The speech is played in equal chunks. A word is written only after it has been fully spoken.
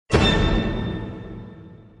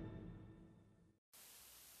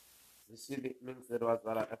Zishili mingiseri wa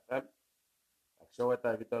Zala FM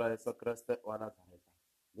akuxeweta hi vito ra Yesu Kreste wa Nazareta.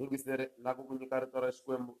 Mingiseri na ku nyika rito ra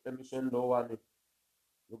Xikwembu emixweni lowani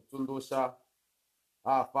hi ku tsundzuxa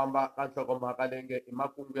ha famba ka nhlokomhaka lenge i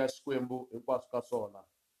makungu ya Xikwembu hinkwaswo ka swona.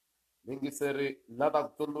 Mingiseri na ta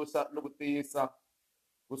ku tsundzuxa ni ku tiyisa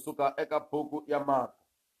kusuka eka buku ya Marko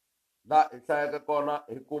laha hi hlayeke kona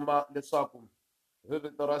hi kuma leswaku hi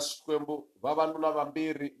rito ra Xikwembu vavanuna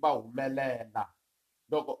vambirhi va humelela.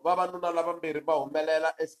 Loko vavanuna lavambirhi va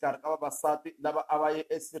humelela exikarhi ka vavasati lava a va ye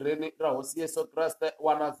esirheni ra hosi Yesu Kreste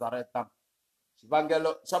wa Nazareta.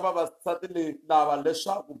 Xivangelo xa vavasati lava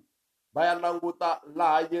leswaku va ya languta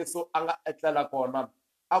laha Yesu a nga etlela kona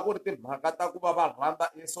a ku ri timhaka ta ku va va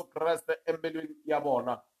rhandza Yesu Kreste embilwini ya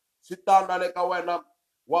vona. Swi ta na le ka wena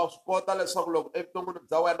wa swi kota leswaku loko evuton'wini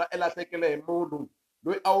bya wena i lahlekele hi munhu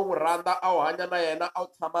loyi a wu n'wi rhandza a wu hanya na yena a wu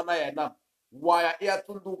tshama na yena waya i ya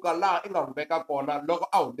tsundzuka laha i nga n'wi veka kona loko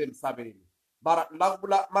a hundze emisaveni. Mara la ku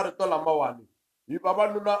vula marito lamawani hi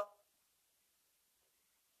vavanuna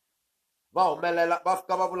va humelela va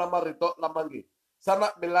fika va vula marito lama nge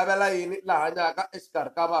xana mi lavela yini la hanyaka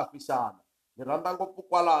exikarhi ka vafi xana. Ni rhandza ngopfu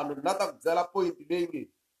kwalano na ta ku byela poyinti leyi nge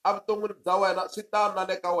evuton'wini bya wena swi ta na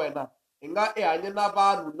le ka wena i nga i hanye na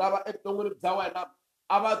vanhu lava evuton'wini bya wena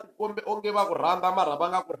a va tikombi onge va ku rhandza mara va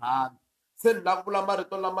nga ku rhandzi. Se ni la ku vula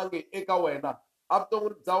marito lama nge eka wena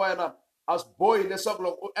evuton'wini bya wena a swi bohi leswaku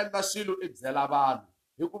loko u endla xilo i byela vanhu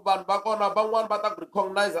hikuva vanhu va kona van'wani va ta ku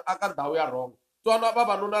recognize aka ndhawu ya wrong. Tswana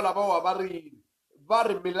vavanuna lava va ri yini va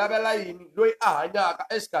ri mi lavela yini loyi a hanyaka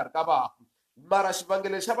exikarhi ka vafi. Mara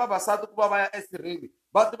xivangelo xa vavasati ku va ya esirheni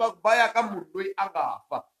va tiva ku va ya ka munhu loyi a nga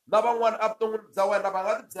fa. Na van'wani evuton'wini bya wena va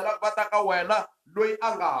nga ti byela va ta ka wena loyi a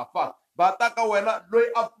nga fa, va ta ka wena loyi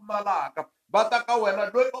a pfumalaka, va ta ka wena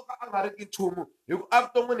loyi o ka a nga ri ki nchumu. Hikuva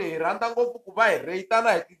evuton'wini hi rhandza ngopfu ku va hi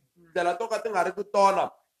reyitana hi tindlela to ka ti nga ri ki tona.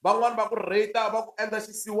 Van'wani va ku reyita va ku endla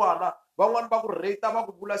xisiwana, van'wani va ku reyita va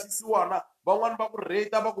ku vula xisiwana, van'wani va ku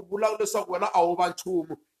reyita va ku vula leswaku wena a wu va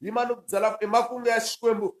nchumu. Hi ma ni ku byela i makungu ya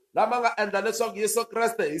Xikwembu lama nga endla leswaku Yesu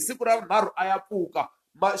Kreste hi siku ra vunharhu a ya pfuka.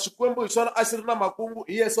 Xikwembu hi xona a xi ri na makungu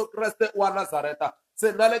hi Yesu Kreste wa Nazareta.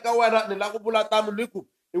 Se na le ka wena ni la ku vula tano ni ku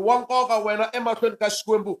i wa nkoka wena emahlweni ka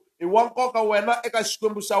Xikwembu, i wa nkoka wena eka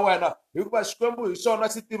Xikwembu xa wena hikuva Xikwembu hi xona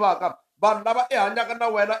xi tivaka vanhu lava i hanyaka na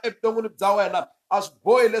wena evuton'wini bya wena. A swi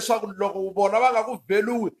bohi leswaku loko vona va nga ku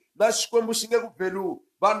vheliwi na Xikwembu xi nge ku vheliwi.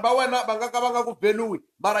 Vanhu va wena va nga ka va nga ku vheliwi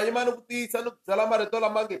mara yima ni ku tiyisa ni ku byela marito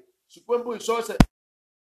lama nge Xikwembu hi xoxe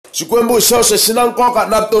Xikwembu hi xoxe xi na nkoka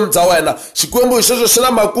na vutomi bya wena. Xikwembu hi xoxe xi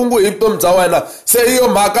na makungu hi vutomi bya wena. Se hi yo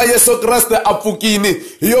mhaka Yesu Kreste a pfukini,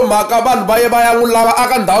 hi yo mhaka vanhu va ye va ya n'wi lava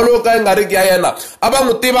aka ndhawu leyo ka yi nga riki ya yena. A va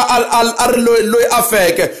n'wi tiva a ri loyi a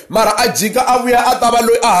feke mara a jika a vuya a ta va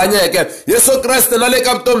loyi a hanyeke. Yesu Kreste na le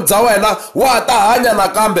ka vutomi bya wena wa ha ta hanya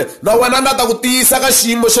nakambe na wena nga ta ku tiyisa ka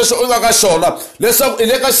xiyimo xexo u nga ka xona leswaku i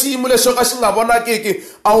le ka xiyimo lexo ka xi nga vonakiki.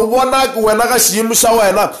 A wu vonaki wena ka xiyimo xa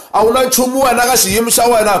wena, a wu na nchumu wena ka xiyimo xa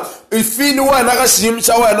wena, i fini wena ka xiyimo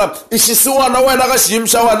xa wena, i xisiwana wena ka xiyimo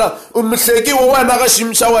xa wena, u mihlekiwa wena ka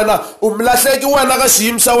xiyimo xa wena, u milahleki wena ka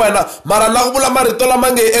xiyimo xa wena. Mara na ku vula marito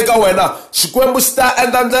lama nge eka wena Xikwembu xi ta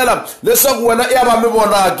endla ndlela leswaku wena i ya va mi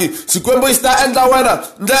vonaki. Xikwembu xi ta endla wena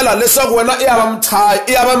ndlela leswaku wena i ya va muchayi,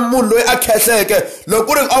 i ya va munhu loyi a khehleke. Loko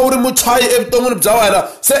ku ri a wu ri muchayi evuton'wini bya wena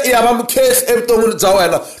se i ya va mukhehli evuton'wini bya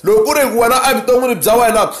wena. Loko ku ri wena evuton'wini bya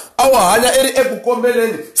wena a wu hanya i ri eku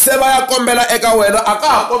kombeleni se va ya kombela eka wena a ka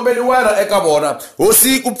ha kombeli wena eka vona. Hosi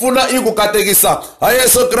yi ku pfuna yi ku katekisa ha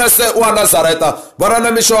Yesu Kreste wa Nazareta. Vana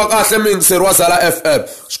na mixo wa kahle mingiseri wa Zala FM.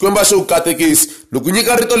 Xikwembu xi ku katekisi. Loko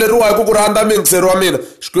nyika rito leriwa hi ku ku rhandza mingiseri wa mina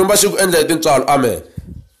Xikwembu xi ku endla hi tintswalo. Amen.